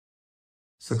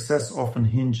Success often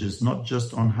hinges not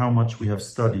just on how much we have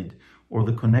studied or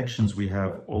the connections we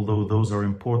have, although those are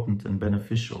important and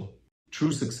beneficial.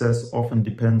 True success often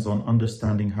depends on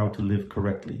understanding how to live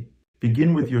correctly.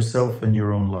 Begin with yourself and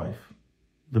your own life.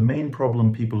 The main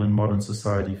problem people in modern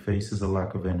society face is a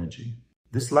lack of energy.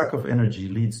 This lack of energy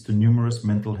leads to numerous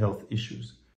mental health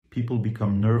issues. People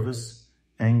become nervous,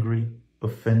 angry,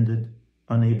 offended,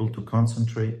 unable to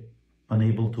concentrate,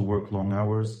 unable to work long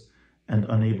hours, and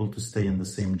unable to stay in the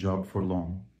same job for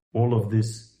long. All of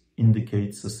this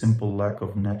indicates a simple lack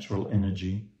of natural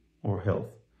energy or health,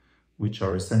 which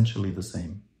are essentially the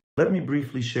same. Let me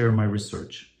briefly share my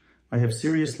research. I have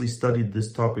seriously studied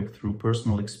this topic through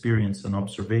personal experience and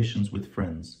observations with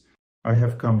friends. I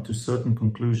have come to certain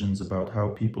conclusions about how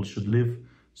people should live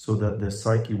so that their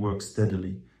psyche works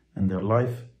steadily and their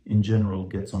life in general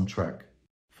gets on track.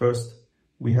 First,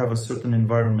 we have a certain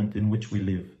environment in which we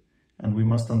live, and we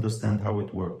must understand how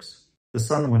it works. The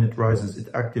sun, when it rises,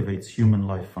 it activates human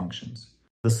life functions.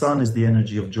 The sun is the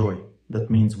energy of joy. That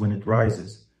means when it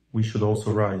rises, we should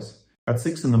also rise. At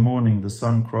 6 in the morning, the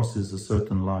sun crosses a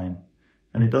certain line,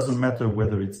 and it doesn't matter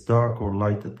whether it's dark or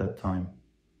light at that time.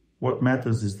 What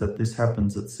matters is that this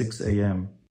happens at 6 a.m.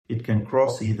 It can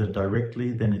cross either directly,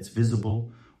 then it's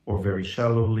visible, or very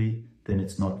shallowly, then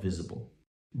it's not visible.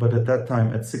 But at that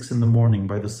time, at 6 in the morning,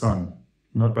 by the sun,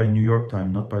 not by New York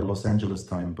time, not by Los Angeles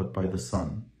time, but by the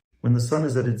sun. When the sun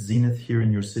is at its zenith here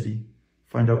in your city,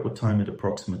 find out what time it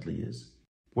approximately is.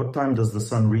 What time does the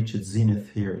sun reach its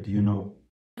zenith here, do you know?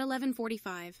 At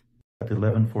 11:45. At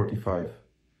 11:45.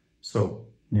 So,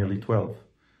 nearly 12,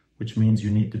 which means you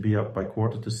need to be up by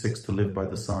 5:45 to live by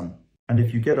the sun. And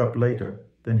if you get up later,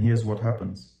 then here's what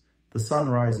happens. The sun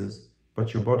rises,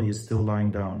 but your body is still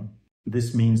lying down.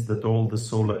 This means that all the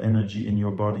solar energy in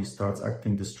your body starts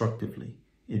acting destructively.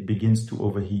 It begins to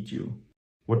overheat you.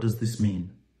 What does this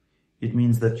mean? It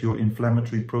means that your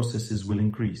inflammatory processes will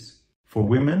increase. For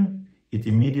women, it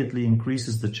immediately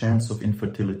increases the chance of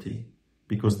infertility,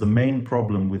 because the main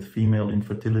problem with female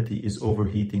infertility is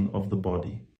overheating of the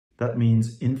body. That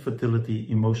means infertility,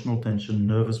 emotional tension,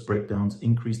 nervous breakdowns,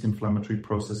 increased inflammatory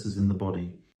processes in the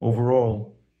body.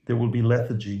 Overall, there will be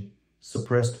lethargy,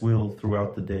 suppressed will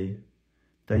throughout the day.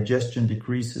 Digestion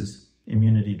decreases,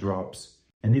 immunity drops.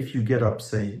 And if you get up,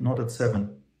 say, not at 7,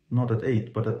 not at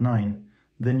 8, but at 9,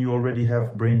 then you already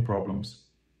have brain problems.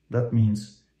 That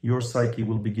means your psyche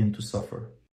will begin to suffer.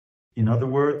 In other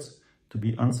words, to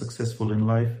be unsuccessful in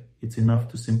life, it's enough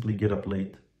to simply get up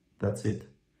late. That's it.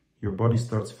 Your body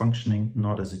starts functioning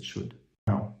not as it should.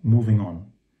 Now, moving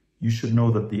on. You should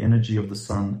know that the energy of the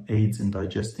sun aids in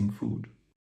digesting food.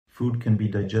 Food can be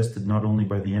digested not only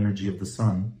by the energy of the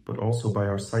sun, but also by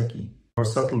our psyche. Our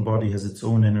subtle body has its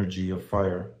own energy of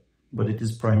fire, but it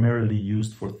is primarily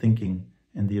used for thinking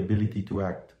and the ability to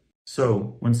act.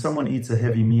 So, when someone eats a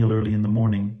heavy meal early in the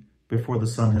morning, before the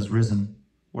sun has risen,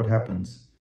 what happens?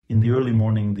 In the early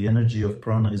morning, the energy of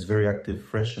prana is very active,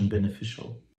 fresh and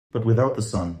beneficial. But without the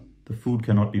sun, the food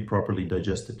cannot be properly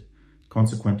digested.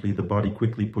 Consequently, the body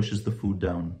quickly pushes the food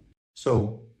down.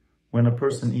 So, when a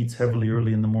person eats heavily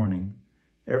early in the morning,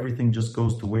 everything just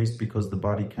goes to waste because the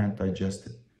body can't digest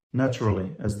it.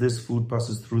 Naturally, as this food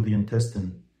passes through the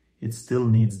intestine, it still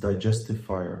needs digestive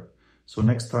fire. So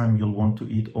next time you'll want to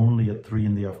eat only at 3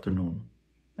 in the afternoon.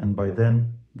 And by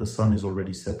then, the sun is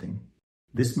already setting.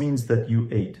 This means that you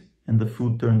ate and the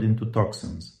food turned into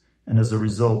toxins. And as a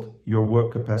result, your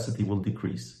work capacity will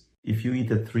decrease. If you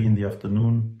eat at 3 in the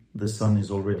afternoon, the sun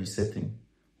is already setting.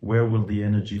 Where will the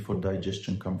energy for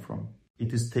digestion come from?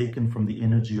 It is taken from the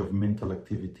energy of mental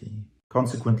activity.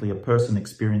 Consequently, a person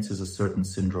experiences a certain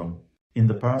syndrome. In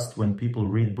the past, when people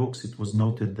read books, it was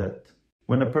noted that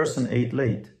when a person ate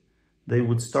late, they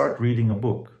would start reading a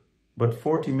book, but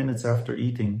 40 minutes after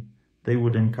eating, they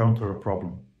would encounter a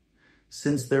problem.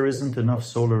 Since there isn't enough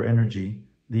solar energy,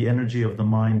 the energy of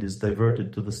the mind is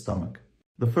diverted to the stomach.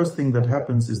 The first thing that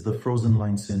happens is the frozen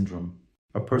line syndrome.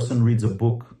 A person reads a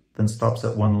book, then stops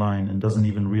at one line and doesn't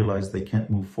even realize they can't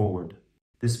move forward.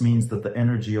 This means that the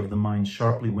energy of the mind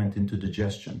sharply went into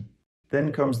digestion.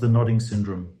 Then comes the nodding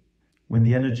syndrome. When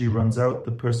the energy runs out,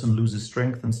 the person loses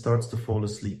strength and starts to fall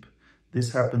asleep.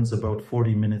 This happens about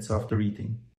 40 minutes after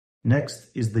eating. Next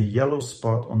is the yellow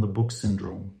spot on the book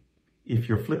syndrome. If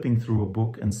you're flipping through a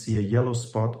book and see a yellow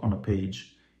spot on a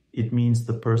page, it means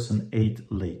the person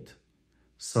ate late.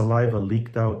 Saliva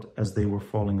leaked out as they were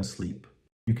falling asleep.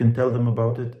 You can tell them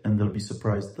about it and they'll be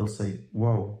surprised. They'll say,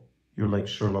 "Wow, you're like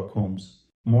Sherlock Holmes."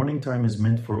 Morning time is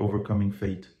meant for overcoming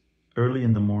fate. Early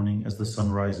in the morning, as the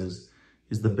sun rises,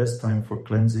 is the best time for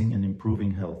cleansing and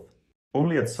improving health.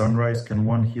 Only at sunrise can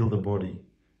one heal the body.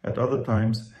 At other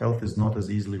times, health is not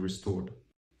as easily restored.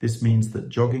 This means that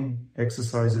jogging,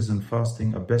 exercises and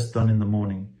fasting are best done in the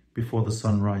morning before the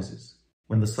sun rises.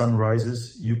 When the sun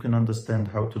rises, you can understand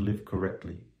how to live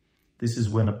correctly. This is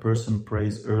when a person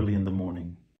prays early in the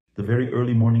morning. The very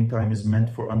early morning time is meant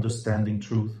for understanding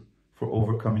truth, for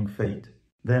overcoming fate.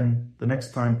 Then, the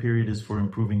next time period is for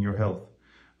improving your health.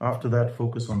 After that,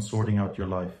 focus on sorting out your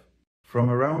life.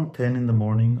 From around 10 in the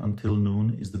morning until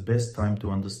noon is the best time to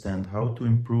understand how to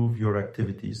improve your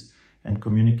activities and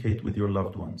communicate with your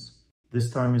loved ones.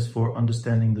 This time is for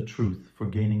understanding the truth, for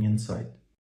gaining insight.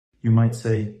 You might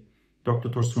say, Dr.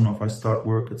 Torsunov, I start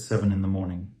work at 7 in the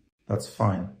morning. That's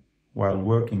fine. While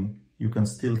working, you can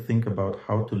still think about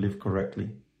how to live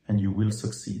correctly, and you will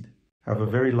succeed. Have a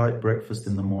very light breakfast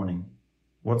in the morning.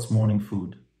 What's morning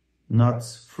food?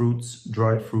 Nuts, fruits,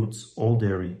 dried fruits, all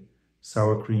dairy,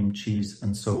 sour cream, cheese,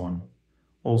 and so on.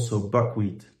 Also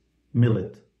buckwheat,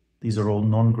 millet. These are all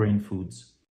non-grain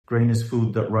foods. Grain is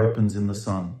food that ripens in the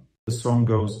sun. The song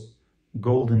goes,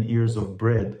 golden ears of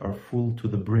bread are full to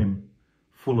the brim,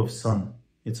 full of sun.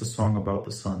 It's a song about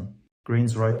the sun.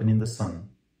 Grains ripen in the sun.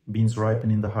 Beans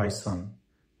ripen in the high sun.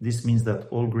 This means that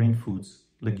all grain foods,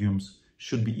 legumes,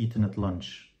 should be eaten at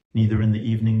lunch. Neither in the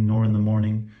evening nor in the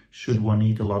morning should one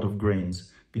eat a lot of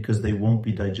grains, because they won't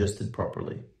be digested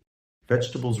properly.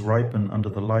 Vegetables ripen under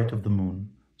the light of the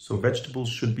moon, so vegetables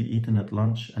should be eaten at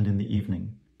lunch and in the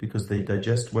evening, because they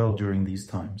digest well during these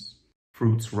times.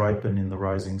 Fruits ripen in the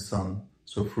rising sun,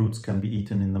 so fruits can be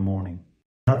eaten in the morning.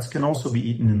 Nuts can also be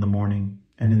eaten in the morning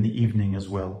and in the evening as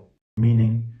well,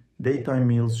 meaning daytime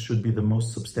meals should be the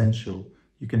most substantial.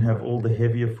 You can have all the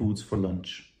heavier foods for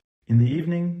lunch. In the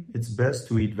evening, it's best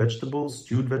to eat vegetables,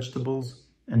 stewed vegetables,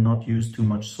 and not use too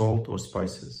much salt or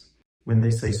spices. When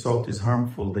they say salt is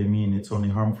harmful, they mean it's only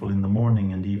harmful in the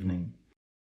morning and evening.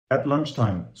 At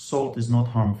lunchtime, salt is not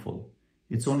harmful.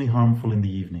 It's only harmful in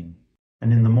the evening.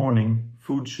 And in the morning,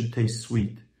 food should taste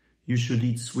sweet. You should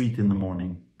eat sweet in the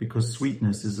morning, because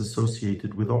sweetness is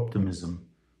associated with optimism,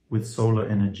 with solar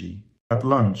energy. At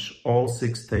lunch, all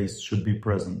 6 tastes should be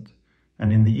present,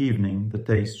 and in the evening, the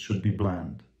taste should be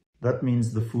bland. That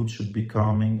means the food should be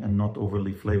calming and not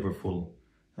overly flavorful,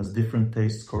 as different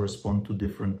tastes correspond to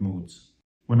different moods.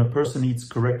 When a person eats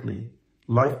correctly,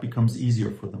 life becomes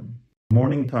easier for them.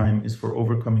 Morning time is for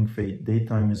overcoming fate,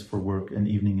 daytime is for work, and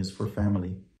evening is for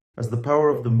family. As the power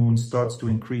of the moon starts to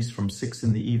increase from 6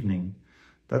 in the evening,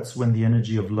 that's when the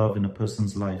energy of love in a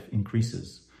person's life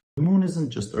increases. The moon isn't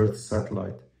just Earth's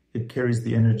satellite. It carries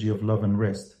the energy of love and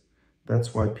rest.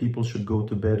 That's why people should go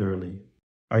to bed early.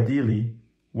 Ideally,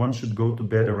 one should go to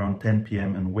bed around 10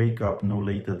 p.m. and wake up no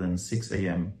later than 6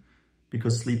 a.m.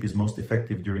 because sleep is most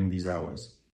effective during these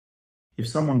hours. If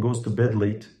someone goes to bed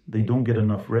late, they don't get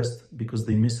enough rest because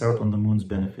they miss out on the moon's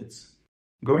benefits.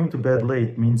 Going to bed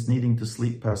late means needing to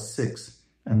sleep past 6,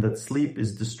 and that sleep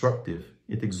is destructive.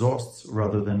 It exhausts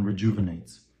rather than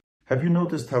rejuvenates. Have you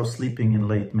noticed how sleeping in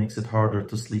late makes it harder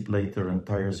to sleep later and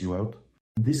tires you out?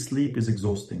 This sleep is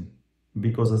exhausting,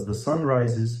 because as the sun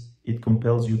rises, it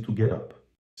compels you to get up.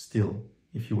 Still,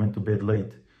 if you went to bed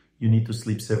late, you need to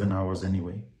sleep 7 hours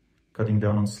anyway. Cutting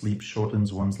down on sleep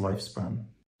shortens one's lifespan.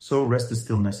 So rest is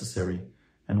still necessary,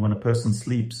 and when a person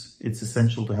sleeps, it's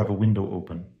essential to have a window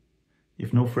open.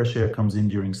 If no fresh air comes in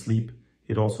during sleep,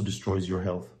 it also destroys your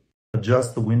health.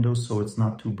 Adjust the window so it's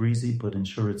not too breezy, but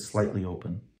ensure it's slightly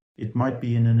open. It might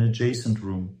be in an adjacent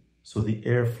room, so the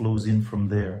air flows in from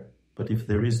there, but if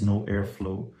there is no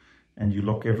airflow, and you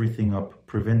lock everything up,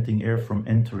 preventing air from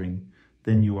entering,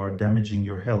 then you are damaging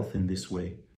your health in this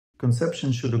way.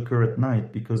 Conception should occur at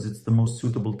night because it's the most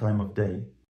suitable time of day.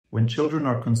 When children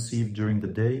are conceived during the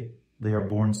day, they are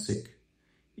born sick.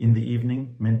 In the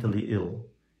evening, mentally ill.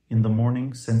 In the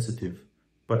morning, sensitive,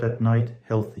 but at night,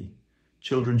 healthy.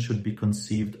 Children should be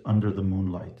conceived under the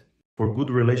moonlight. For good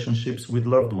relationships with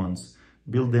loved ones,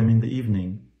 build them in the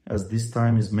evening, as this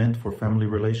time is meant for family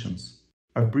relations.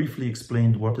 I've briefly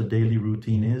explained what a daily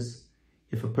routine is.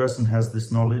 If a person has this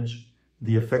knowledge,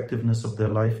 the effectiveness of their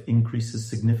life increases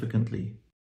significantly.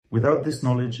 Without this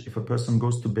knowledge, if a person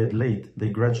goes to bed late, they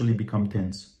gradually become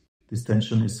tense. This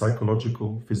tension is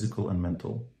psychological, physical, and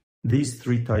mental. These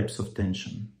 3 types of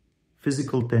tension.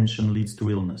 Physical tension leads to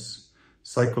illness.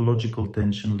 Psychological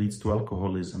tension leads to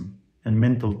alcoholism. And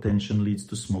mental tension leads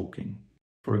to smoking.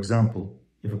 For example,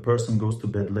 if a person goes to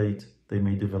bed late, they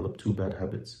may develop 2 bad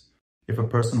habits. If a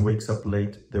person wakes up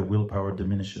late, their willpower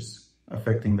diminishes,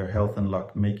 affecting their health and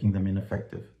luck, making them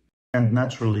ineffective. And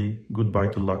naturally, goodbye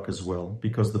to luck as well,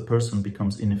 because the person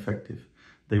becomes ineffective.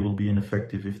 They will be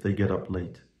ineffective if they get up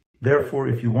late. Therefore,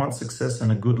 if you want success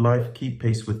and a good life, keep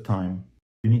pace with time.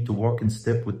 You need to walk in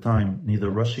step with time, neither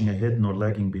rushing ahead nor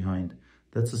lagging behind.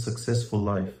 That's a successful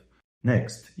life.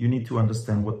 Next, you need to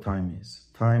understand what time is.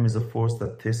 Time is a force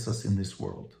that tests us in this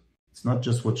world. It's not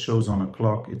just what shows on a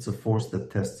clock, it's a force that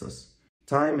tests us.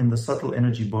 Time in the subtle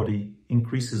energy body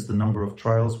increases the number of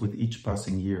trials with each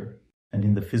passing year, and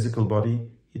in the physical body,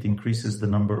 it increases the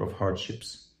number of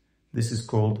hardships. This is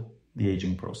called the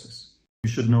aging process. You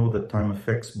should know that time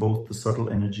affects both the subtle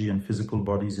energy and physical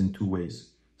bodies in two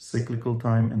ways: cyclical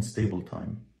time and stable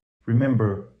time.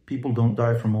 Remember, people don't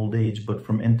die from old age, but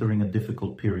from entering a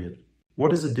difficult period.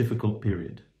 What is a difficult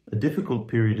period? A difficult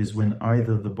period is when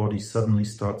either the body suddenly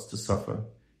starts to suffer,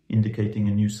 indicating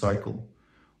a new cycle,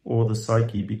 or the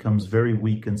psyche becomes very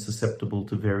weak and susceptible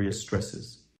to various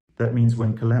stresses. That means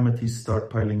when calamities start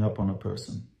piling up on a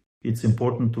person. It's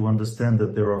important to understand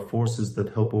that there are forces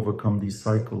that help overcome these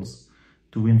cycles,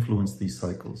 to influence these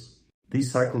cycles.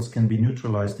 These cycles can be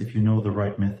neutralized if you know the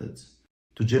right methods.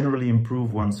 To generally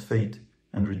improve one's fate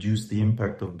and reduce the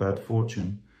impact of bad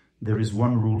fortune, there is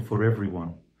one rule for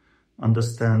everyone.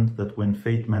 Understand that when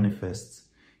fate manifests,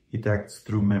 it acts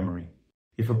through memory.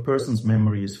 If a person's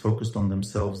memory is focused on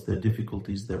themselves, their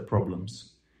difficulties, their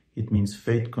problems, it means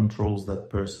fate controls that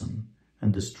person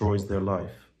and destroys their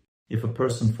life. If a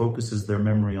person focuses their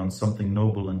memory on something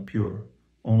noble and pure,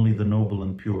 only the noble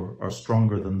and pure are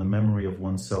stronger than the memory of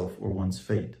oneself or one's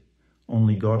fate.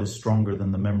 Only God is stronger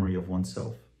than the memory of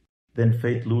oneself. Then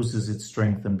fate loses its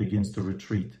strength and begins to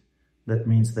retreat. That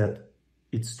means that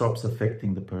it stops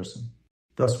affecting the person.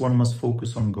 Thus one must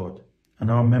focus on God,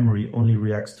 and our memory only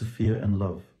reacts to fear and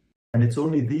love. And it's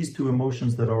only these two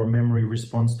emotions that our memory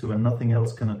responds to, and nothing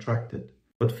else can attract it.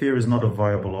 But fear is not a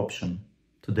viable option.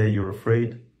 Today you're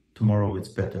afraid, tomorrow it's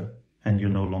better, and you're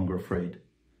no longer afraid.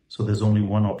 So there's only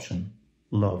one option: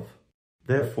 love.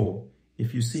 Therefore,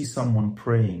 if you see someone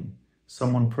praying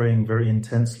very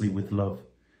intensely with love,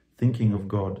 thinking of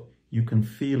God, you can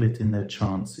feel it in their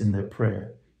chants, in their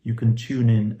prayer. You can tune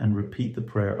in and repeat the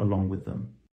prayer along with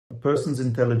them. A person's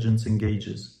intelligence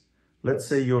engages. Let's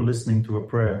say you're listening to a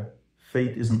prayer.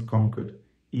 Fate isn't conquered,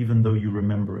 even though you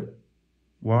remember it.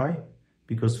 Why?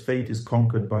 Because fate is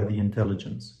conquered by the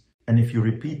intelligence. And if you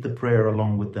repeat the prayer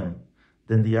along with them,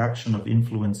 then the action of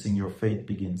influencing your fate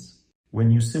begins. When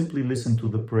you simply listen to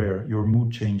the prayer, your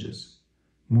mood changes.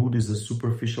 Mood is a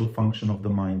superficial function of the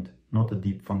mind, not a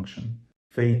deep function.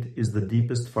 Fate is the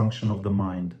deepest function of the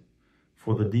mind.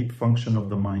 For the deep function of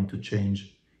the mind to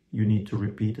change, you need to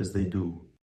repeat as they do.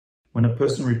 When a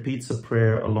person repeats a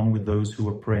prayer along with those who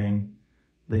are praying,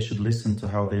 they should listen to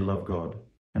how they love God.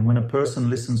 And when a person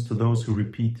listens to those who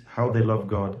repeat how they love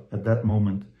God, at that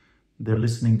moment, their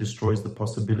listening destroys the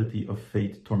possibility of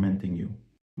fate tormenting you.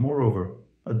 Moreover,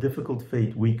 a difficult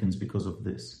fate weakens because of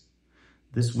this.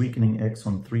 This weakening acts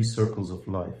on 3 circles of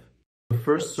life. The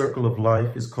first circle of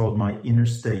life is called my inner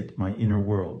state, my inner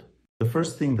world. The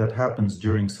first thing that happens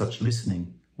during such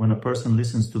listening, when a person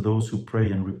listens to those who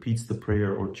pray and repeats the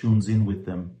prayer or tunes in with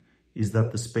them, is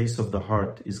that the space of the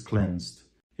heart is cleansed.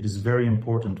 It is very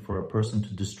important for a person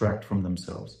to distract from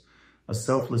themselves. A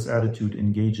selfless attitude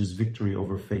engages victory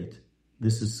over fate.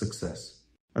 This is success.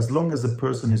 As long as a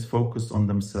person is focused on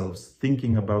themselves,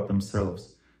 thinking about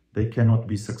themselves, they cannot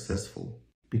be successful,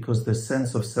 because their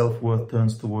sense of self-worth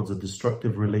turns towards a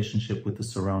destructive relationship with the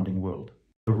surrounding world.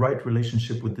 The right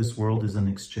relationship with this world is an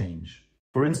exchange.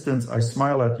 For instance, I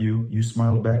smile at you, you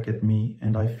smile back at me,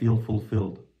 and I feel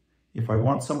fulfilled. If I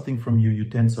want something from you, you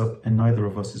tense up, and neither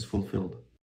of us is fulfilled.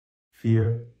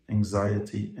 Fear,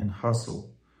 anxiety, and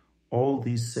hustle, all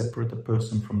these separate a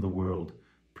person from the world,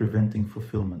 preventing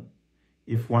fulfillment.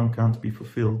 If one can't be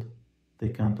fulfilled, they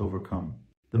can't overcome.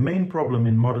 The main problem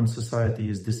in modern society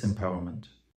is disempowerment.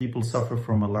 People suffer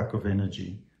from a lack of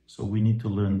energy, so we need to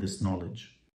learn this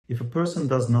knowledge. If a person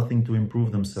does nothing to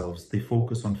improve themselves, they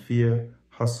focus on fear,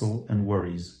 hustle, and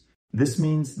worries. This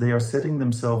means they are setting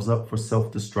themselves up for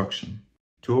self-destruction.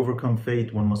 To overcome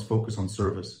fate, one must focus on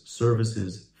service. Service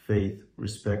is faith,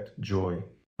 respect, joy.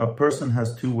 A person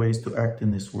has 2 ways to act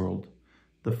in this world.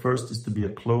 The first is to be a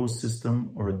closed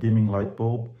system or a dimming light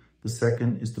bulb. The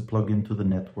second is to plug into the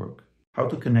network. How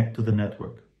to connect to the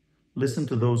network? Listen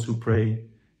to those who pray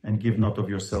and give not of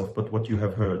yourself, but what you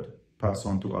have heard, pass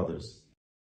on to others.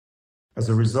 As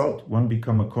a result, one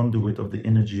becomes a conduit of the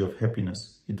energy of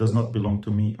happiness. It does not belong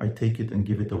to me, I take it and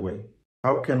give it away.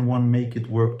 How can one make it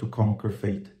work to conquer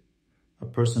fate? A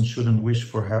person shouldn't wish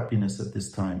for happiness at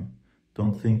this time.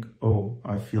 Don't think, oh,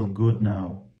 I feel good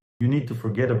now. You need to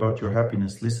forget about your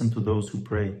happiness, listen to those who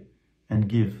pray, and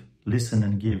give, listen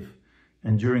and give.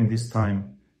 And during this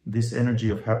time, this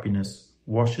energy of happiness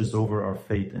washes over our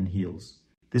fate and heals.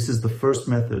 This is the first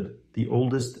method, the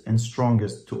oldest and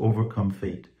strongest to overcome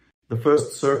fate. The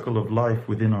first circle of life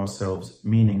within ourselves,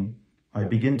 meaning I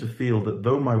begin to feel that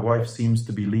though my wife seems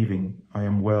to be leaving, I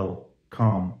am well,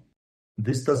 calm.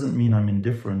 This doesn't mean I'm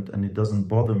indifferent and it doesn't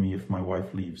bother me if my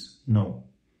wife leaves. No,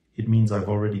 it means I've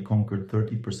already conquered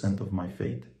 30% of my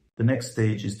fate. The next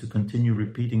stage is to continue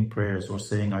repeating prayers or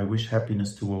saying, I wish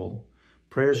happiness to all.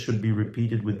 Prayers should be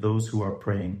repeated with those who are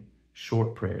praying.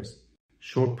 Short prayers.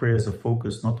 Short prayers are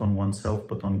focused not on oneself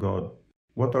but on God.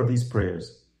 What are these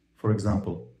prayers? For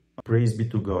example, praise be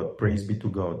to God, praise be to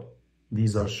God.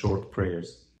 These are short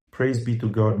prayers. Praise be to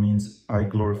God means I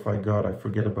glorify God, I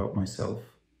forget about myself.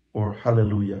 Or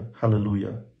hallelujah,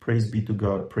 hallelujah, praise be to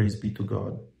God, praise be to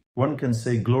God. One can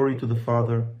say glory to the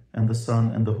Father and the Son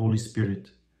and the Holy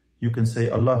Spirit. You can say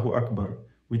Allahu Akbar,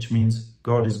 which means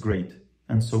God is great,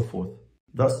 and so forth.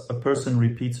 Thus, a person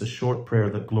repeats a short prayer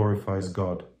that glorifies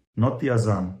God. Not the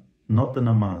azan, not the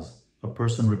namaz. A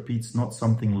person repeats not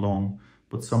something long,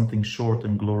 but something short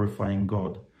and glorifying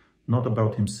God. Not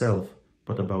about himself,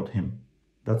 but about Him.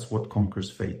 That's what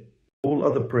conquers fate. All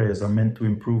other prayers are meant to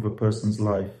improve a person's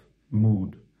life,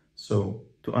 mood, so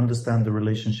to understand the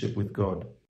relationship with God.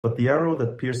 But the arrow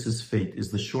that pierces fate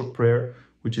is the short prayer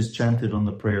which is chanted on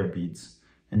the prayer beads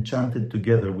and chanted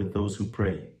together with those who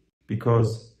pray.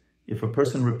 Because if a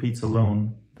person repeats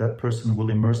alone, that person will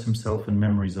immerse himself in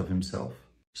memories of himself.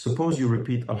 Suppose you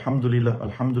repeat Alhamdulillah,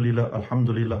 Alhamdulillah,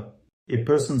 Alhamdulillah. A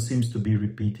person seems to be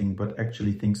repeating but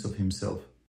actually thinks of himself.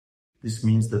 This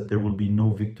means that there will be no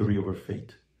victory over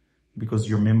fate. Because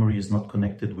your memory is not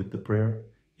connected with the prayer,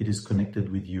 it is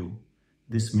connected with you.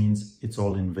 This means it's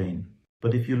all in vain.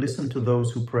 But if you listen to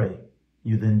those who pray,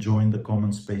 you then join the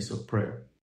common space of prayer.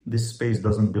 This space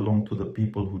doesn't belong to the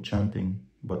people who chanting,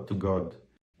 but to God.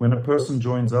 When a person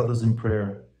joins others in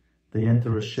prayer, they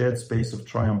enter a shared space of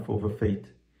triumph over fate,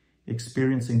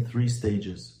 experiencing 3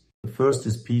 stages. The first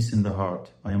is peace in the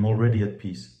heart. I am already at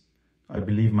peace. I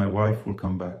believe my wife will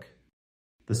come back.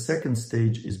 The second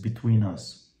stage is between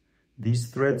us. These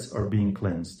threads are being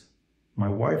cleansed. My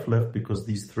wife left because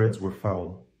these threads were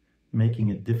foul, making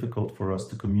it difficult for us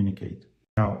to communicate.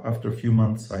 Now, after a few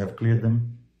months, I have cleared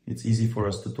them. It's easy for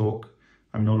us to talk.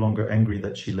 I'm no longer angry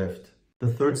that she left.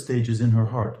 The third stage is in her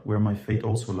heart, where my fate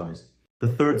also lies.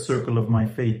 The third circle of my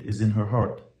fate is in her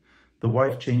heart. The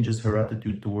wife changes her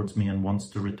attitude towards me and wants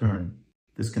to return.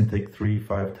 This can take 3,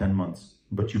 5, 10 months,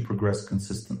 but you progress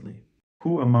consistently.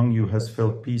 Who among you has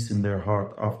felt peace in their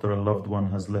heart after a loved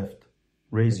one has left?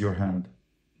 Raise your hand.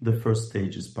 The first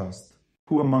stage is past.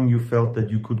 Who among you felt that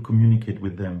you could communicate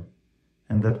with them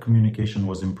and that communication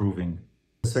was improving?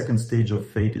 The second stage of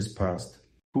fate is past.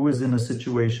 Who is in a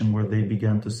situation where they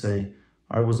began to say,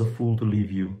 I was a fool to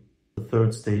leave you? The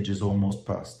third stage is almost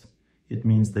past. It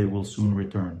means they will soon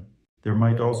return. There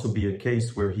might also be a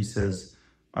case where he says,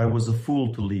 I was a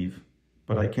fool to leave,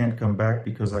 but I can't come back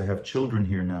because I have children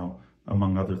here now,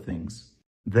 among other things.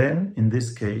 Then, in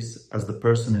this case, as the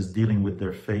person is dealing with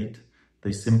their fate,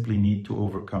 they simply need to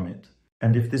overcome it.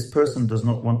 And if this person does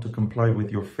not want to comply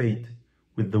with your fate,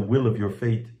 with the will of your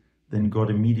fate, then God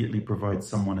immediately provides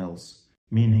someone else.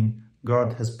 Meaning,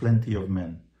 God has plenty of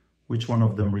men. Which one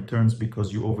of them returns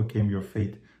because you overcame your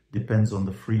fate depends on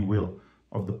the free will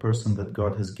of the person that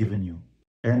God has given you.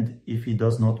 And if he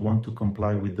does not want to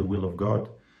comply with the will of God,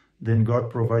 then God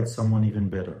provides someone even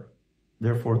better.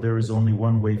 Therefore, there is only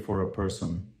one way for a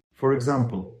person. For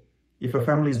example, if a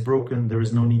family is broken, there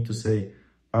is no need to say,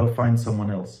 I'll find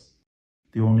someone else.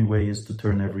 The only way is to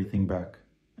turn everything back.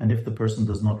 And if the person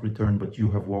does not return, but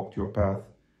you have walked your path,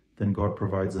 then God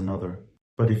provides another.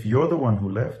 But if you're the one who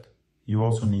left, you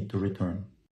also need to return.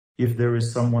 If there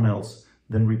is someone else,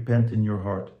 then repent in your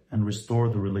heart and restore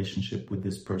the relationship with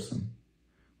this person.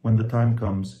 When the time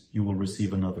comes, you will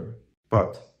receive another.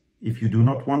 But if you do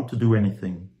not want to do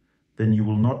anything, then you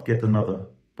will not get another,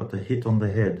 but a hit on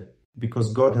the head,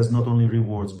 because God has not only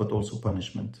rewards, but also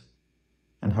punishment.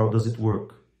 And how does it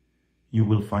work? You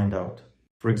will find out.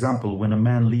 For example, when a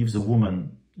man leaves a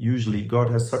woman, usually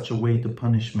God has such a way to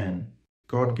punish men.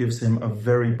 God gives him a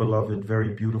very beloved, very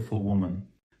beautiful woman.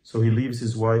 So he leaves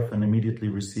his wife and immediately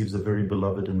receives a very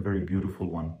beloved and very beautiful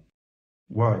one.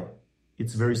 Why?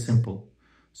 It's very simple.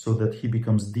 So that he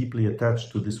becomes deeply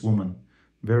attached to this woman,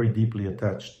 very deeply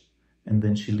attached. And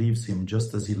then she leaves him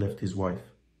just as he left his wife.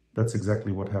 That's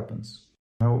exactly what happens.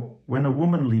 Now, when a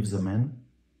woman leaves a man,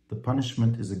 the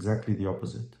punishment is exactly the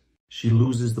opposite. She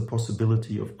loses the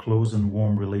possibility of close and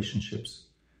warm relationships.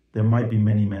 There might be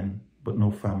many men, but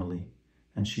no family.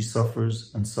 And she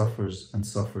suffers and suffers and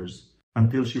suffers.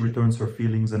 Until she returns her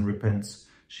feelings and repents,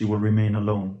 she will remain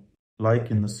alone.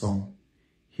 Like in the song,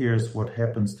 here's what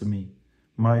happens to me.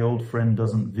 My old friend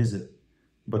doesn't visit,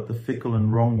 but the fickle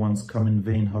and wrong ones come in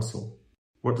vain hustle.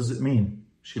 What does it mean?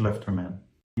 She left her man.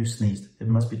 You sneezed. It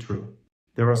must be true.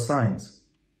 There are signs.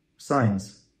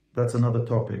 Signs, that's another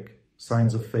topic.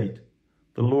 Signs of fate.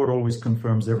 The Lord always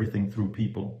confirms everything through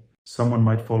people. Someone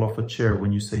might fall off a chair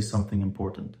when you say something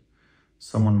important.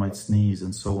 Someone might sneeze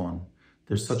and so on.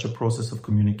 There's such a process of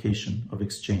communication, of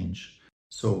exchange.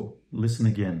 So, listen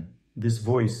again. This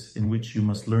voice in which you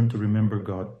must learn to remember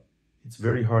God. It's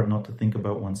very hard not to think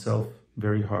about oneself.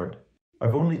 Very hard.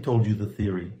 I've only told you the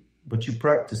theory, but you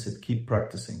practice it, keep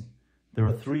practicing. There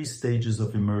are 3 stages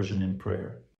of immersion in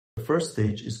prayer. The first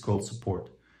stage is called support.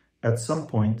 At some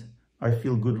point, I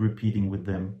feel good repeating with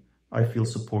them. I feel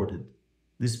supported.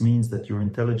 This means that your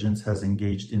intelligence has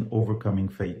engaged in overcoming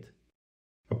fate.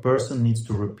 A person needs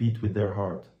to repeat with their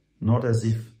heart, not as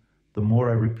if the more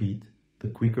I repeat, the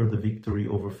quicker the victory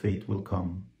over fate will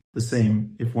come. The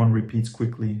same, if one repeats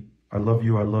quickly, I love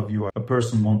you, a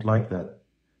person won't like that.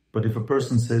 But if a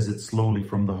person says it slowly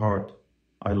from the heart,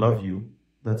 I love you,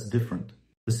 that's different.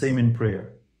 The same in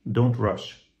prayer. Don't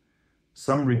rush.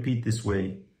 Some repeat this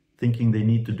way, thinking they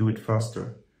need to do it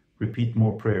faster. Repeat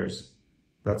more prayers.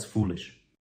 That's foolish.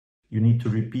 You need to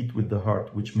repeat with the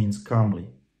heart, which means calmly,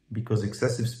 because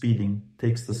excessive speeding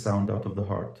takes the sound out of the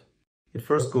heart. It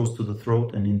first goes to the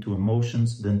throat and into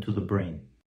emotions, then to the brain.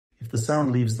 If the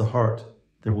sound leaves the heart,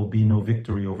 there will be no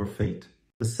victory over fate.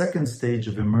 The second stage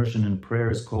of immersion in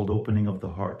prayer is called opening of the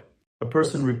heart. A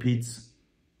person repeats,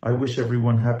 I wish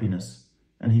everyone happiness,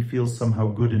 and he feels somehow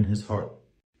good in his heart.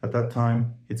 At that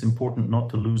time, it's important not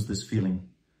to lose this feeling.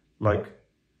 Like,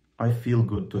 I feel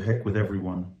good, to heck with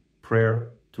everyone.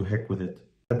 Prayer, to heck with it.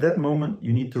 At that moment,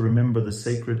 you need to remember the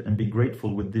sacred and be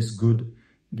grateful with this good,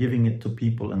 giving it to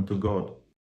people and to God.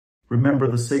 Remember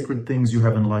the sacred things you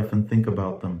have in life and think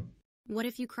about them. What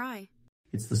if you cry?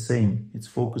 It's the same. It's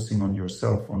focusing on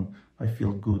yourself, on I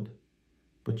feel good.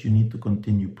 But you need to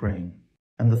continue praying.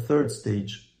 And the third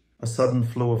stage, a sudden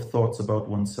flow of thoughts about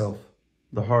oneself.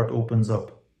 The heart opens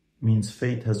up, means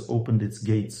fate has opened its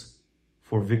gates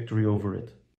for victory over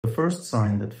it. The first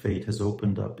sign that fate has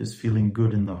opened up is feeling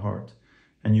good in the heart,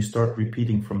 and you start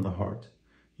repeating from the heart.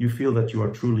 You feel that you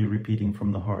are truly repeating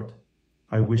from the heart.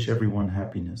 I wish everyone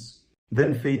happiness.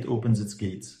 Then fate opens its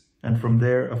gates, and from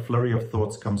there a flurry of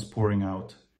thoughts comes pouring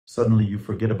out. Suddenly you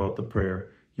forget about the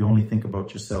prayer. You only think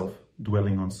about yourself,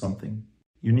 dwelling on something.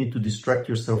 You need to distract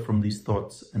yourself from these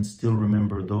thoughts and still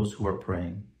remember those who are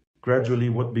praying. Gradually,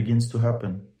 what begins to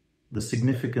happen? The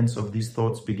significance of these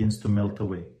thoughts begins to melt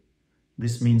away.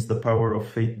 This means the power of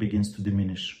fate begins to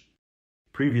diminish.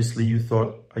 Previously, you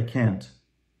thought, I can't.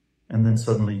 And then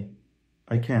suddenly,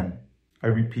 I can. I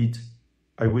repeat,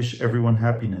 I wish everyone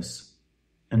happiness,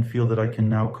 and feel that I can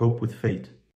now cope with fate.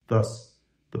 Thus,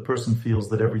 the person feels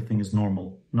that everything is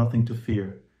normal, nothing to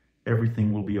fear,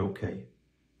 everything will be okay.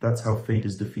 That's how fate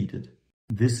is defeated.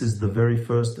 This is the very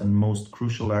first and most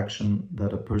crucial action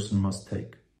that a person must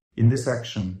take. In this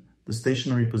action, the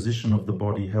stationary position of the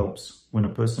body helps when a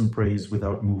person prays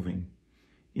without moving.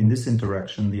 In this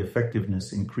interaction, the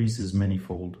effectiveness increases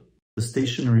manyfold. The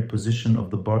stationary position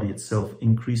of the body itself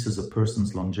increases a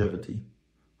person's longevity.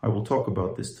 I will talk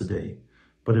about this today,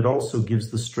 but it also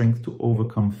gives the strength to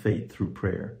overcome fate through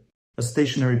prayer. A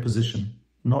stationary position,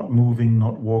 not moving,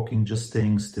 not walking, just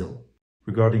staying still.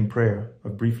 Regarding prayer,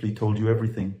 I've briefly told you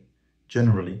everything.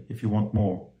 Generally, if you want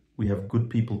more, we have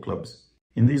good people clubs.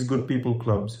 In these good people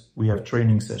clubs, we have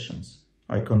training sessions.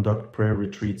 I conduct prayer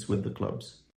retreats with the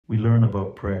clubs. We learn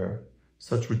about prayer.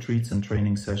 Such retreats and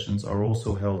training sessions are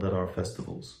also held at our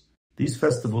festivals. These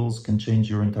festivals can change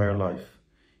your entire life.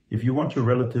 If you want your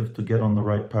relative to get on the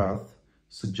right path,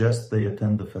 suggest they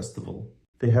attend the festival.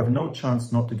 They have no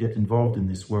chance not to get involved in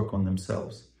this work on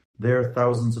themselves. There,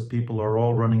 thousands of people are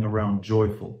all running around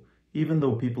joyful. Even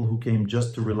though people who came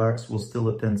just to relax will still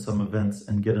attend some events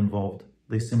and get involved,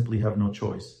 they simply have no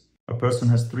choice. A person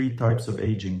has 3 types of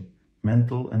aging,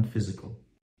 mental and physical.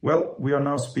 Well, we are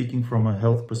now speaking from a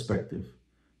health perspective,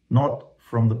 not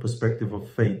from the perspective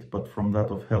of fate, but from that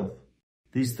of health.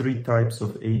 These 3 types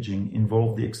of aging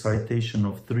involve the excitation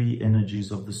of 3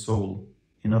 energies of the soul.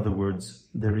 In other words,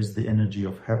 there is the energy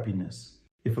of happiness.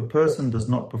 If a person does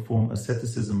not perform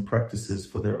asceticism practices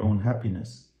for their own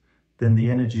happiness, then the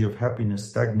energy of happiness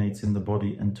stagnates in the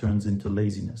body and turns into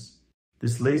laziness.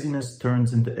 This laziness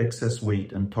turns into excess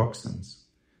weight and toxins.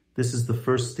 This is the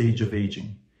first stage of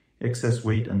aging, excess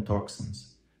weight and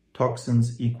toxins.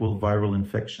 Toxins equal viral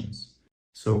infections.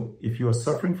 So if you are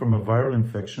suffering from a viral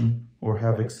infection or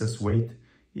have excess weight,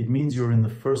 it means you're in the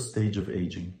first stage of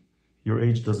aging. Your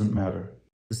age doesn't matter.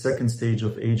 The second stage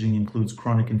of aging includes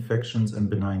chronic infections and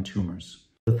benign tumors.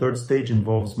 The third stage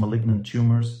involves malignant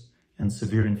tumors and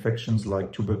severe infections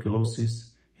like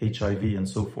tuberculosis, HIV, and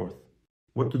so forth.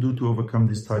 What to do to overcome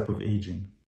this type of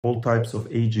aging? All types of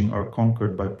aging are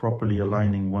conquered by properly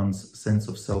aligning one's sense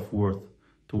of self-worth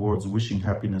towards wishing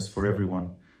happiness for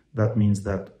everyone. That means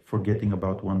that forgetting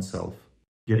about oneself,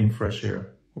 getting fresh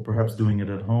air, or perhaps doing it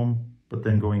at home, but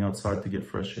then going outside to get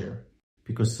fresh air.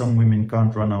 Because some women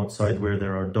can't run outside where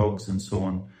there are dogs and so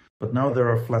on, but now there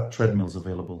are flat treadmills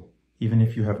available. Even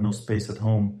if you have no space at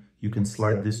home, you can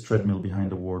slide this treadmill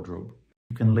behind a wardrobe.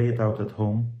 You can lay it out at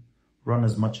home, run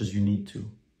as much as you need to.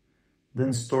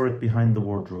 Then store it behind the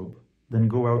wardrobe. Then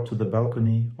go out to the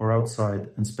balcony or outside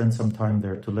and spend some time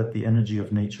there to let the energy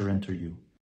of nature enter you.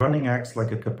 Running acts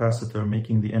like a capacitor,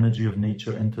 making the energy of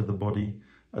nature enter the body,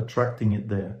 attracting it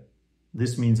there.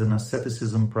 This means an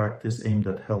asceticism practice aimed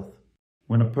at health.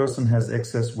 When a person has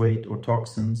excess weight or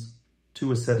toxins,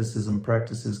 2 asceticism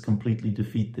practices completely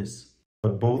defeat this,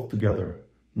 but both together.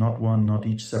 Not one, not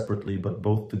each separately, but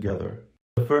both together.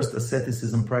 The first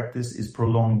asceticism practice is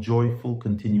prolonged, joyful,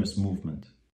 continuous movement.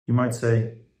 You might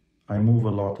say, I move a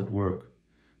lot at work,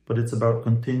 but it's about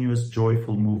continuous,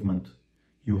 joyful movement.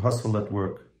 You hustle at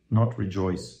work, not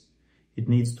rejoice. It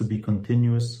needs to be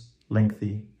continuous,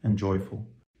 lengthy, and joyful.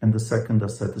 And the second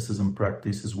asceticism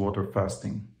practice is water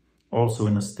fasting, also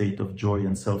in a state of joy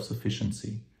and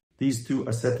self-sufficiency. These 2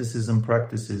 asceticism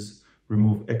practices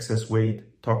remove excess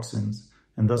weight, toxins,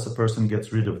 and thus a person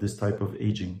gets rid of this type of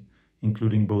aging,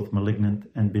 including both malignant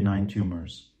and benign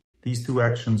tumors. These 2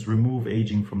 actions remove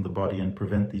aging from the body and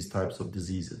prevent these types of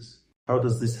diseases. How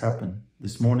does this happen?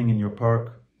 This morning in your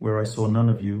park, where I saw none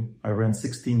of you, I ran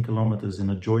 16 kilometers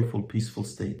in a joyful, peaceful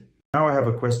state. Now I have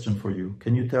a question for you.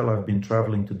 Can you tell I've been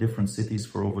traveling to different cities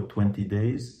for over 20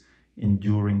 days,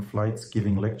 enduring flights,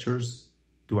 giving lectures?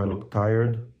 Do I look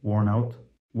tired, worn out?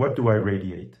 What do I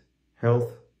radiate?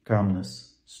 Health,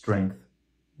 calmness, strength.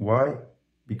 Why?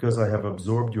 Because I have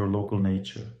absorbed your local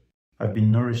nature. I've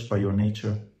been nourished by your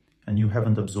nature, and you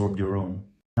haven't absorbed your own.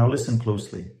 Now listen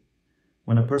closely.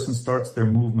 When a person starts their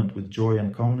movement with joy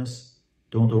and calmness,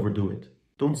 don't overdo it.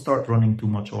 Don't start running too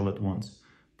much all at once,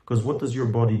 because what does your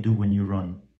body do when you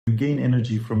run? You gain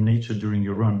energy from nature during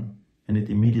your run, and it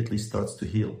immediately starts to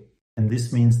heal. And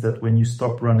this means that when you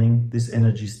stop running, this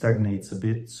energy stagnates a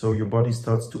bit, so your body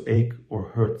starts to ache or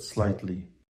hurt slightly.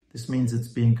 This means it's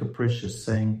being capricious,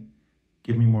 saying,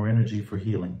 give me more energy for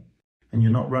healing. And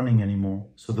you're not running anymore,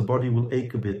 so the body will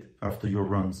ache a bit after your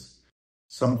runs.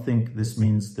 Some think this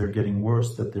means they're getting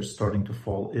worse, that they're starting to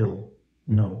fall ill.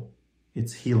 No,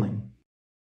 it's healing.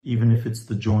 Even if it's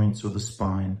the joints or the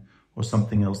spine or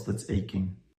something else that's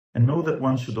aching. And know that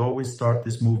one should always start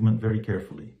this movement very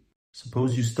carefully.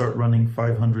 Suppose you start running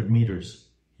 500 meters.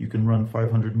 You can run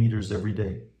 500 meters every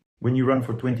day. When you run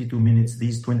for 22 minutes,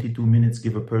 these 22 minutes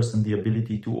give a person the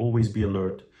ability to always be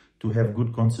alert, to have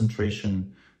good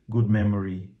concentration, good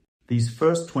memory. These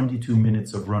first 22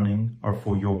 minutes of running are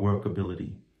for your work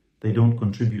ability. They don't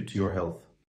contribute to your health.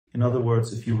 In other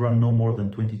words, if you run no more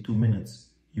than 22 minutes,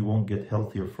 you won't get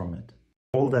healthier from it.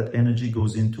 All that energy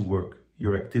goes into work,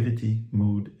 your activity,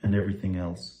 mood, and everything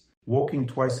else. Walking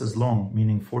twice as long,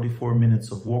 meaning 44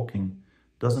 minutes of walking,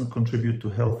 doesn't contribute to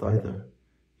health either.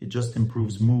 It just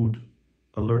improves mood,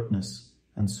 alertness,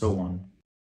 and so on.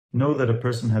 Know that a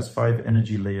person has 5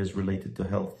 energy layers related to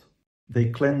health. They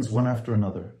cleanse one after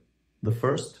another. The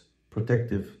first,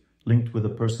 protective, linked with a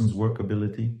person's work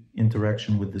ability,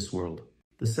 interaction with this world.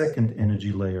 The second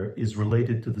energy layer is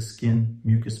related to the skin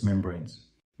mucous membranes,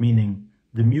 meaning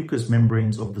the mucous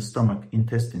membranes of the stomach,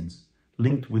 intestines,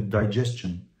 linked with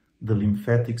digestion, the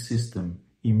lymphatic system,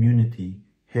 immunity,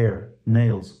 hair,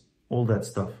 nails, all that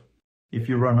stuff. If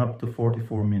you run up to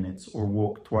 44 minutes or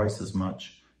walk twice as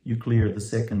much, you clear the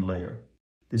second layer.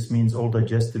 This means all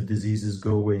digestive diseases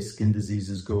go away, skin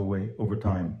diseases go away over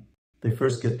time. They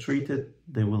first get treated,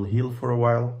 they will heal for a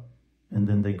while, and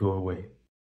then they go away.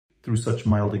 Through such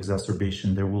mild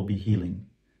exacerbation, there will be healing,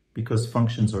 because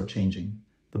functions are changing.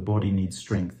 The body needs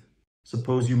strength.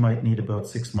 Suppose you might need about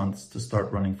 6 months to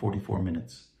start running 44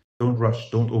 minutes. Don't rush,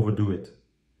 don't overdo it.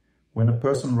 When a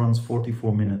person runs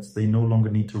 44 minutes, they no longer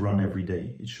need to run every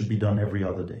day. It should be done every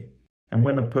other day. And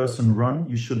when a person runs,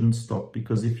 you shouldn't stop,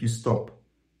 because if you stop,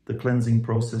 the cleansing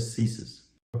process ceases.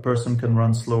 A person can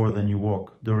run slower than you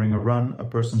walk. During a run, a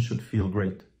person should feel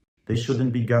great. They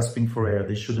shouldn't be gasping for air.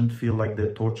 They shouldn't feel like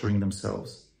they're torturing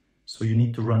themselves. So you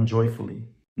need to run joyfully.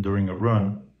 During a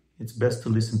run, it's best to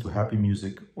listen to happy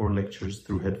music or lectures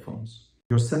through headphones.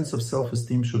 Your sense of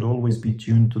self-esteem should always be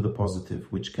tuned to the positive,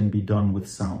 which can be done with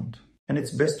sound. And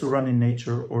it's best to run in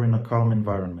nature or in a calm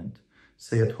environment,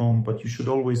 say at home, but you should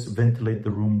always ventilate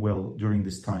the room well during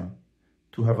this time,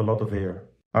 to have a lot of air.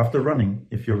 After running,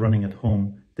 if you're running at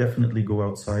home, definitely go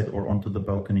outside or onto the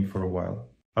balcony for a while.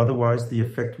 Otherwise, the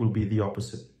effect will be the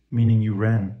opposite, meaning you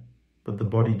ran, but the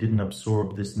body didn't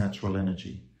absorb this natural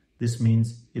energy. This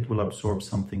means it will absorb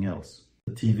something else,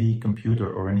 the TV, computer,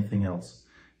 or anything else,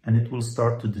 and it will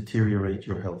start to deteriorate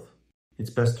your health. It's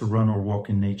best to run or walk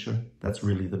in nature. That's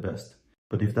really the best.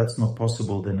 But if that's not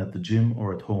possible, then at the gym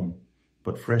or at home.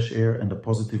 But fresh air and a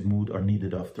positive mood are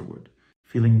needed afterward.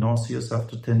 Feeling nauseous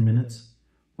after 10 minutes?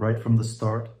 Right from the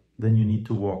start? Then you need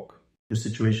to walk. Your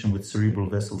situation with cerebral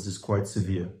vessels is quite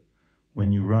severe.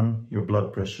 When you run, your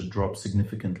blood pressure drops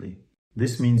significantly.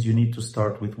 This means you need to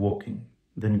start with walking,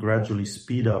 then gradually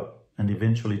speed up and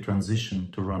eventually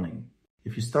transition to running.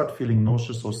 If you start feeling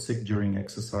nauseous or sick during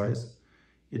exercise,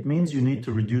 it means you need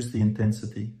to reduce the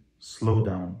intensity, slow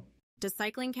down. Does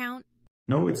cycling count?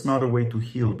 No, it's not a way to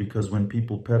heal, because when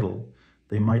people pedal,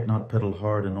 they might not pedal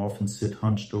hard and often sit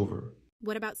hunched over.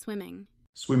 What about swimming?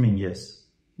 Swimming, yes.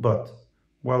 But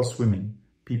while swimming,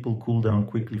 people cool down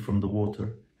quickly from the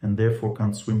water and therefore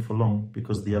can't swim for long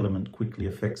because the element quickly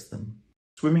affects them.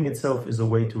 Swimming itself is a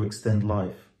way to extend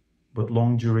life, but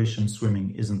long-duration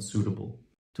swimming isn't suitable.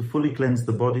 To fully cleanse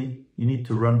the body, you need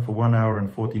to run for 1 hour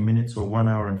and 40 minutes or 1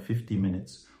 hour and 50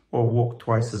 minutes, or walk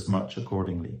twice as much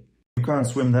accordingly. You can't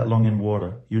swim that long in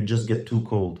water, you'd just get too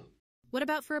cold. What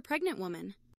about for a pregnant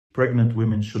woman? Pregnant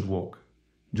women should walk.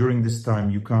 During this time,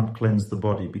 you can't cleanse the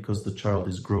body because the child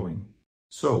is growing.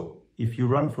 So, if you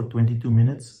run for 22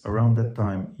 minutes, around that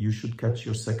time, you should catch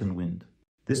your second wind.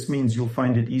 This means you'll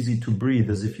find it easy to breathe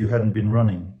as if you hadn't been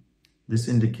running. This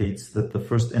indicates that the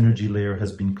first energy layer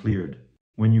has been cleared.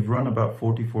 When you've run about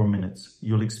 44 minutes,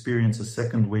 you'll experience a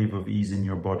second wave of ease in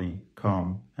your body,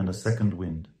 calm, and a second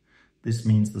wind. This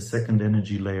means the second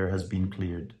energy layer has been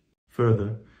cleared.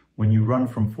 Further, when you run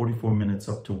from 44 minutes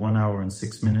up to 1 hour and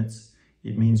 6 minutes,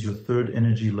 it means your third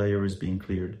energy layer is being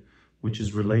cleared, which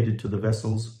is related to the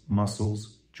vessels,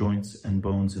 muscles, joints, and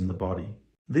bones in the body.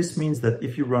 This means that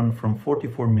if you run from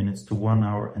 44 minutes to 1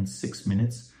 hour and 6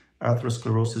 minutes,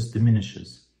 atherosclerosis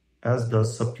diminishes, as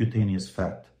does subcutaneous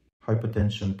fat.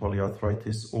 Hypertension,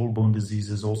 polyarthritis, all bone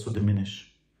diseases also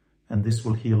diminish, and this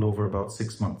will heal over about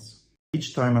 6 months.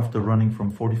 Each time after running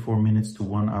from 44 minutes to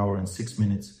 1 hour and 6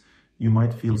 minutes, you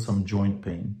might feel some joint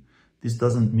pain. This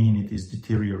doesn't mean it is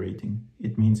deteriorating,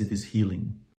 it means it is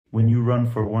healing. When you run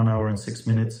for 1 hour and 6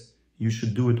 minutes, you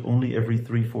should do it only every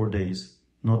 3-4 days,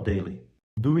 not daily.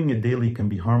 Doing it daily can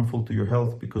be harmful to your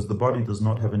health because the body does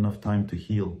not have enough time to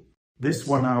heal. This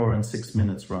 1 hour and 6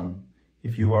 minutes run,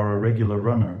 if you are a regular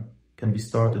runner, can be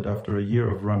started after a year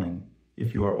of running,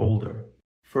 if you are older.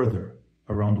 Further,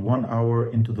 around 1 hour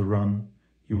into the run,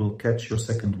 you will catch your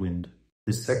second wind.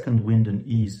 This second wind and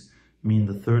ease mean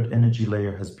the third energy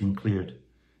layer has been cleared,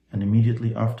 and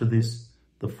immediately after this,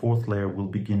 the fourth layer will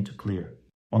begin to clear.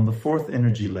 On the fourth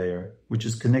energy layer, which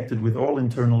is connected with all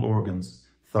internal organs,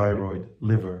 thyroid,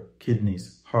 liver,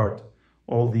 kidneys, heart,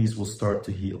 all these will start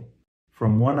to heal.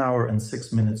 From 1 hour and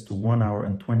 6 minutes to 1 hour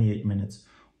and 28 minutes,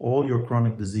 all your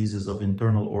chronic diseases of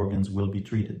internal organs will be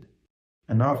treated.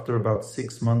 And after about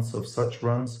 6 months of such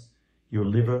runs, your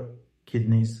liver,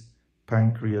 kidneys,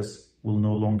 pancreas will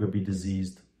no longer be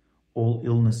diseased. All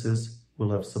illnesses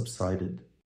will have subsided.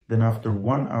 Then after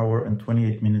 1 hour and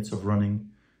 28 minutes of running,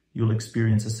 you'll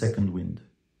experience a second wind.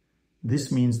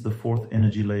 This means the fourth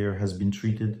energy layer has been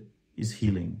treated, is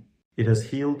healing. It has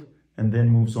healed and then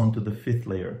moves on to the fifth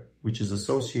layer, which is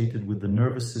associated with the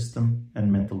nervous system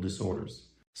and mental disorders.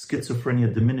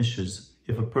 Schizophrenia diminishes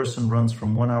if a person runs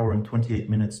from 1 hour and 28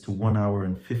 minutes to 1 hour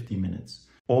and 50 minutes.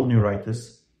 All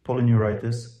neuritis,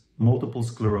 polyneuritis, multiple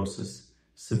sclerosis,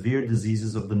 severe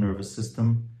diseases of the nervous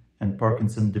system, and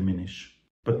Parkinson diminish.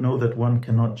 But know that one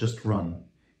cannot just run.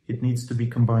 It needs to be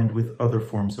combined with other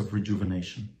forms of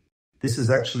rejuvenation. This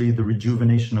is actually the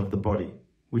rejuvenation of the body,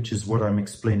 which is what I'm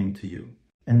explaining to you.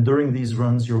 And during these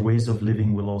runs, your ways of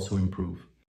living will also improve.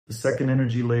 The second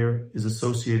energy layer is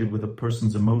associated with a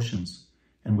person's emotions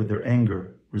and with their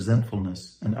anger,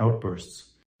 resentfulness, and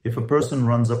outbursts. If a person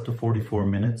runs up to 44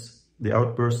 minutes, the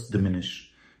outbursts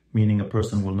diminish, meaning a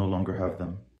person will no longer have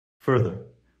them. Further,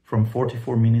 from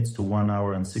 44 minutes to 1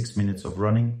 hour and 6 minutes of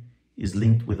running is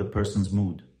linked with a person's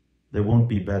mood. There won't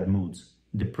be bad moods.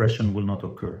 Depression will not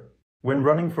occur. When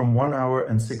running from 1 hour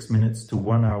and 6 minutes to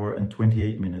 1 hour and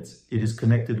 28 minutes, it is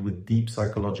connected with deep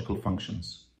psychological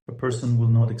functions. A person will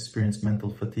not experience mental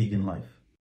fatigue in life.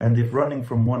 And if running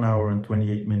from 1 hour and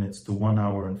 28 minutes to 1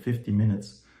 hour and 50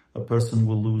 minutes, a person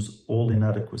will lose all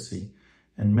inadequacy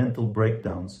and mental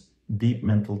breakdowns, deep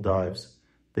mental dives.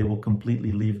 They will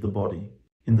completely leave the body.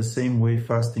 In the same way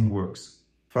fasting works.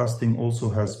 Fasting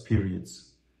also has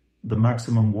periods. The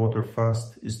maximum water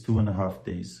fast is 2.5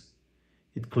 days.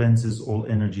 It cleanses all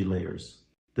energy layers.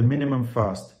 The minimum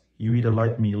fast, you eat a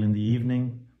light meal in the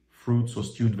evening, fruits or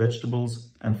stewed vegetables,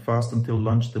 and fast until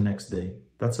lunch the next day.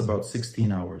 That's about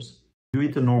 16 hours. You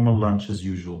eat a normal lunch as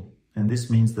usual, and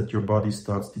this means that your body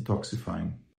starts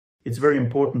detoxifying. It's very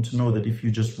important to know that if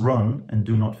you just run and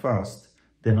do not fast,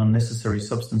 then unnecessary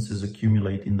substances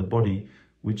accumulate in the body,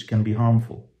 which can be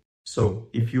harmful. So,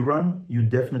 if you run, you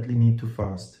definitely need to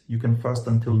fast. You can fast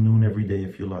until noon every day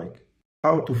if you like.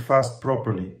 How to fast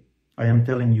properly? I am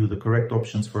telling you the correct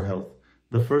options for health.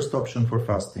 The first option for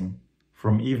fasting,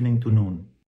 from evening to noon.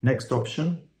 Next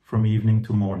option, from evening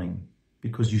to morning,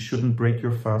 because you shouldn't break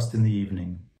your fast in the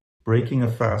evening. Breaking a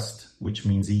fast, which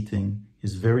means eating,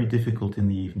 is very difficult in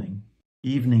the evening.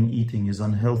 Evening eating is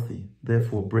unhealthy,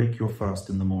 therefore break your fast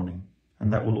in the morning,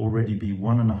 and that will already be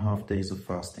 1.5 days of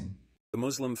fasting. The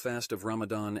Muslim fast of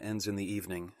Ramadan ends in the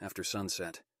evening after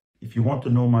sunset. If you want to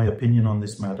know my opinion on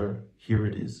this matter, here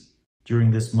it is.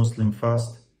 During this Muslim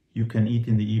fast, you can eat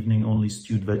in the evening only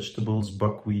stewed vegetables,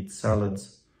 buckwheat,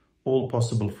 salads, all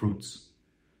possible fruits.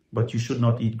 But you should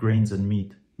not eat grains and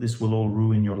meat. This will all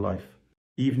ruin your life.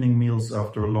 Evening meals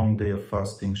after a long day of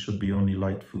fasting should be only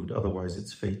light food, otherwise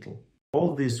it's fatal.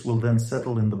 All this will then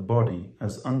settle in the body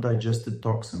as undigested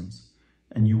toxins,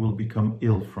 and you will become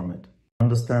ill from it.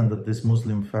 Understand that this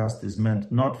Muslim fast is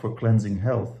meant not for cleansing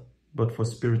health, but for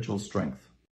spiritual strength.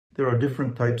 There are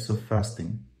different types of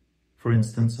fasting. For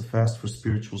instance, a fast for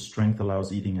spiritual strength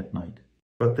allows eating at night.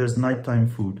 But there's nighttime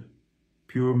food,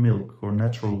 pure milk or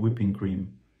natural whipping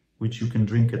cream, which you can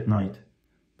drink at night,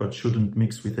 but shouldn't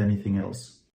mix with anything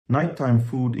else. Nighttime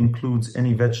food includes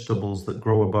any vegetables that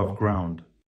grow above ground.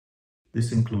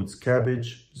 This includes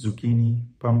cabbage, zucchini,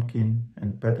 pumpkin,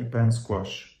 and patty pan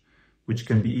squash, which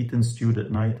can be eaten stewed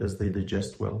at night as they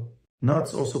digest well.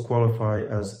 Nuts also qualify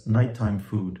as nighttime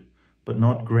food, but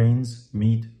not grains,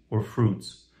 meat, or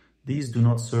fruits. These do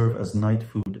not serve as night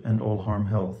food and all harm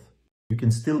health. You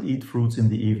can still eat fruits in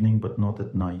the evening, but not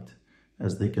at night,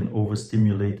 as they can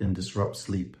overstimulate and disrupt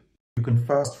sleep. You can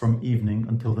fast from evening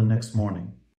until the next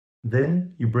morning.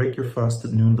 Then you break your fast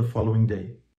at noon the following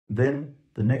day. Then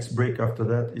the next break after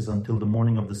that is until the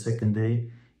morning of the second day.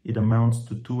 It amounts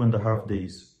to 2.5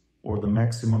 days, or the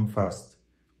maximum fast,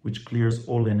 which clears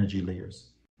all energy layers.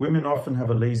 Women often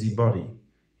have a lazy body.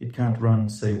 It can't run,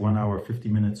 say, 1 hour, 50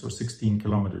 minutes, or 16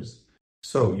 kilometers.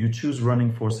 So you choose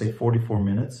running for, say, 44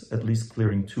 minutes, at least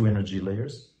clearing 2 energy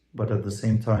layers, but at the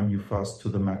same time you fast to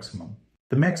the maximum.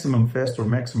 The maximum fast or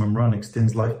maximum run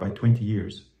extends life by 20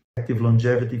 years. Active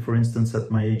longevity, for instance, at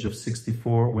my age of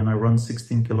 64, when I run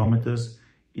 16 kilometers,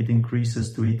 it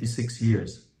increases to 86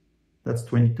 years. That's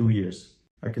 22 years.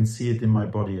 I can see it in my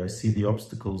body. I see the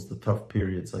obstacles, the tough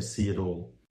periods. I see it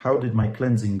all. How did my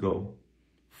cleansing go?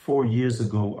 4 years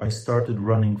ago, I started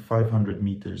running 500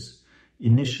 meters.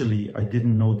 Initially, I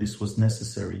didn't know this was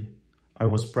necessary. I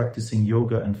was practicing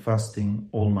yoga and fasting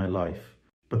all my life.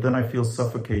 But then I feel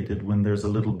suffocated when there's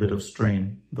a little bit of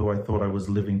strain, though I thought I was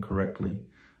living correctly.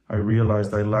 I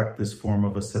realized I lacked this form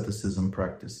of asceticism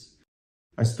practice.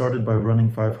 I started by running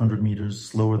 500 meters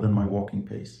slower than my walking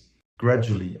pace.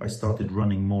 Gradually, I started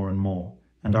running more and more,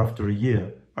 and after a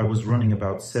year, I was running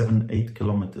about 7-8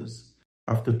 kilometers.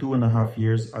 After 2.5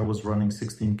 years, I was running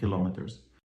 16 kilometers.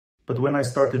 But when I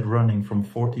started running from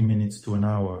 40 minutes to an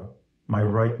hour, my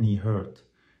right knee hurt,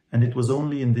 and it was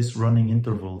only in this running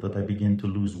interval that I began to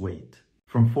lose weight.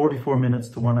 From 44 minutes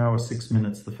to 1 hour, 6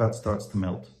 minutes, the fat starts to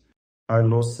melt. I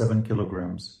lost 7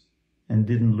 kilograms and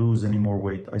didn't lose any more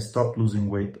weight. I stopped losing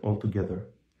weight altogether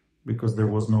because there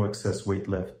was no excess weight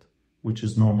left, which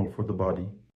is normal for the body.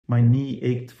 My knee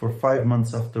ached for 5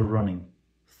 months after running,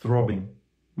 throbbing.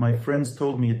 My friends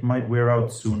told me it might wear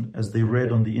out soon, as they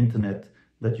read on the internet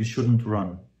that you shouldn't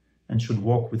run and should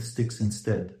walk with sticks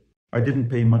instead. I didn't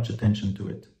pay much attention to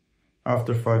it.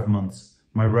 After 5 months,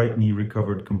 my right knee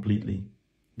recovered completely.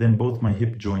 Then both my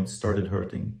hip joints started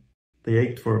hurting. They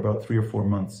ached for about 3 or 4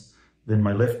 months. Then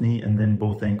my left knee and then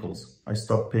both ankles. I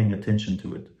stopped paying attention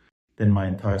to it. Then my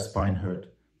entire spine hurt.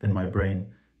 Then my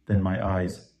brain. Then my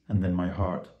eyes. And then my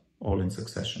heart. All in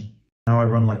succession. Now I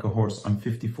run like a horse. I'm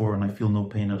 54 and I feel no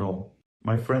pain at all.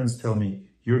 My friends tell me,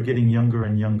 you're getting younger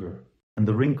and younger. And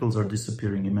the wrinkles are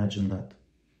disappearing. Imagine that.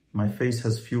 My face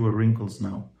has fewer wrinkles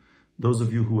now. Those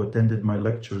of you who attended my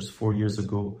lectures 4 years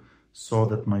ago saw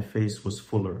that my face was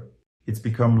fuller. It's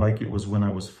become like it was when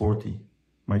I was 40.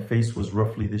 My face was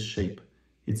roughly this shape.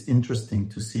 It's interesting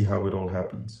to see how it all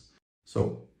happens.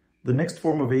 So, the next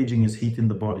form of aging is heat in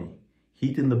the body.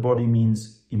 Heat in the body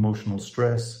means emotional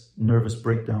stress, nervous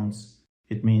breakdowns.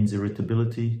 It means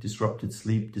irritability, disrupted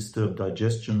sleep, disturbed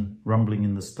digestion, rumbling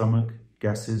in the stomach,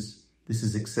 gases. This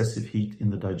is excessive heat in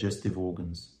the digestive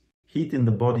organs. Heat in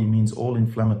the body means all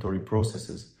inflammatory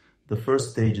processes. The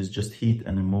first stage is just heat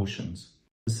and emotions.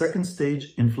 The The second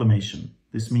stage, inflammation.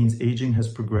 This means aging has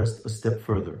progressed a step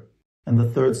further. And the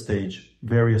third stage,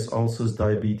 various ulcers,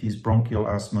 diabetes, bronchial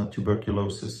asthma,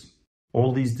 tuberculosis.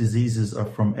 All these diseases are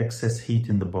from excess heat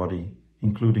in the body,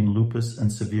 including lupus and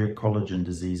severe collagen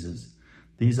diseases.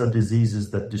 These are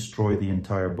diseases that destroy the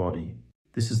entire body.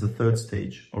 This is the third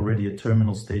stage, already a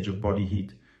terminal stage of body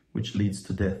heat, which leads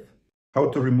to death. How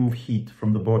to remove heat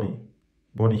from the body?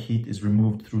 Body heat is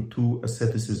removed through 2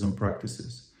 asceticism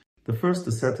practices. The first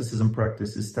asceticism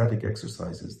practice is static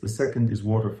exercises. The second is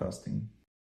water fasting.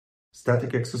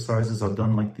 Static exercises are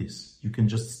done like this. You can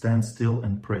just stand still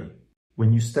and pray.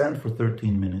 When you stand for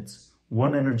 13 minutes,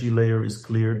 one energy layer is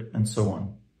cleared and so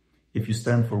on. If you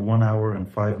stand for 1 hour and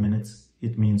 5 minutes,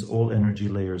 it means all energy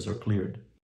layers are cleared.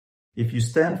 If you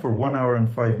stand for 1 hour and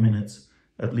 5 minutes,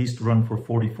 at least run for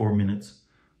 44 minutes.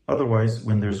 Otherwise,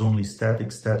 when there's only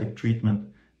static treatment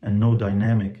and no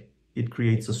dynamic, it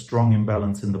creates a strong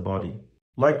imbalance in the body.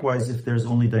 Likewise, if there's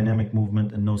only dynamic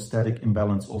movement and no static,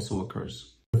 imbalance also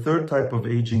occurs. The third type of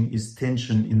aging is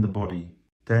tension in the body.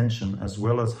 Tension as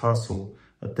well as hustle,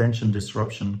 attention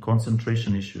disruption,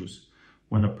 concentration issues.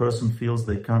 When a person feels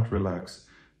they can't relax,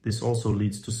 this also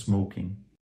leads to smoking.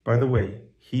 By the way,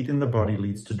 heat in the body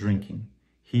leads to drinking.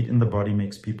 Heat in the body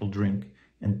makes people drink,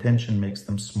 and tension makes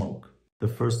them smoke. The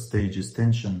first stage is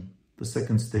tension. The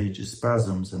second stage is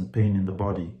spasms and pain in the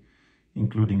body,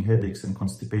 including headaches and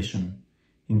constipation,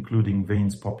 including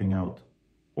veins popping out.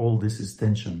 All this is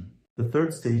tension. The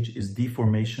third stage is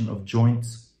deformation of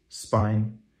joints,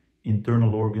 spine,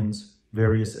 internal organs,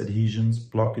 various adhesions,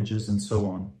 blockages, and so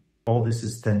on. All this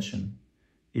is tension.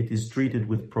 It is treated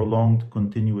with prolonged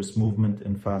continuous movement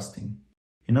and fasting.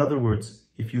 In other words,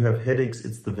 if you have headaches,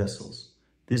 it's the vessels.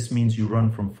 This means you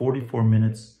run from 44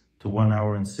 minutes to 1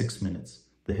 hour and 6 minutes.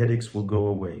 The headaches will go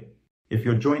away. If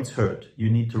your joints hurt, you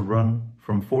need to run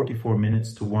from 44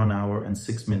 minutes to 1 hour and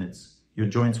 6 minutes. Your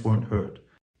joints won't hurt.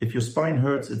 If your spine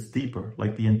hurts, it's deeper,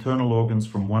 like the internal organs,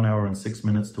 from 1 hour and 6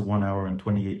 minutes to 1 hour and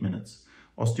 28 minutes.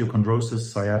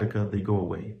 Osteochondrosis, sciatica, they go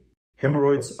away.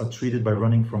 Hemorrhoids are treated by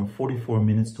running from 44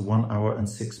 minutes to 1 hour and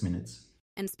 6 minutes.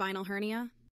 And spinal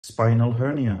hernia? Spinal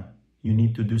hernia, you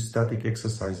need to do static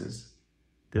exercises.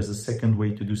 There's a second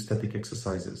way to do static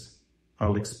exercises.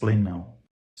 I'll explain now.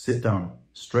 Sit down,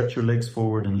 stretch your legs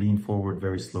forward and lean forward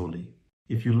very slowly.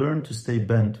 If you learn to stay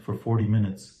bent for 40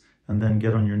 minutes and then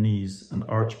get on your knees and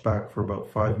arch back for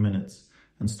about 5 minutes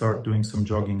and start doing some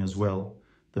jogging as well,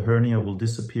 the hernia will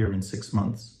disappear in 6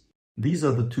 months. These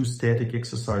are the 2 static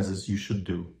exercises you should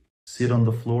do. Sit on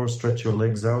the floor, stretch your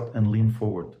legs out and lean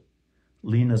forward.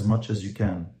 Lean as much as you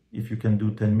can. If you can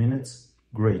do 10 minutes,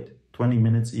 great. 20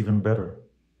 minutes, even better.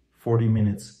 40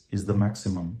 minutes is the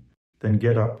maximum. Then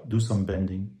get up, do some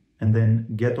bending, and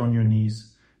then get on your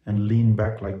knees and lean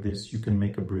back like this. You can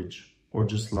make a bridge, or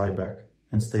just lie back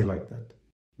and stay like that.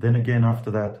 Then again after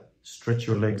that, stretch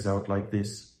your legs out like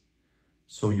this.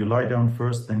 So you lie down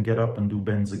first, then get up and do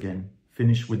bends again.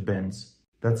 Finish with bends.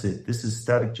 That's it. This is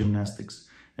static gymnastics.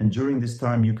 And during this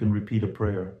time, you can repeat a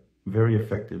prayer. Very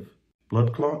effective.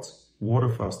 Blood clots, water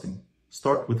fasting.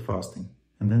 Start with fasting,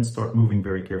 and then start moving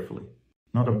very carefully.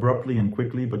 Not abruptly and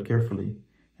quickly, but carefully.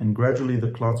 And gradually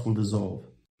the clots will dissolve.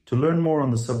 To learn more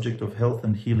on the subject of health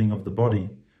and healing of the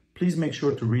body, please make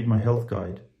sure to read my health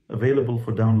guide, available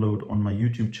for download on my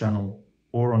YouTube channel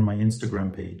or on my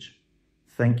Instagram page.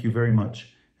 Thank you very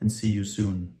much, and see you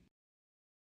soon.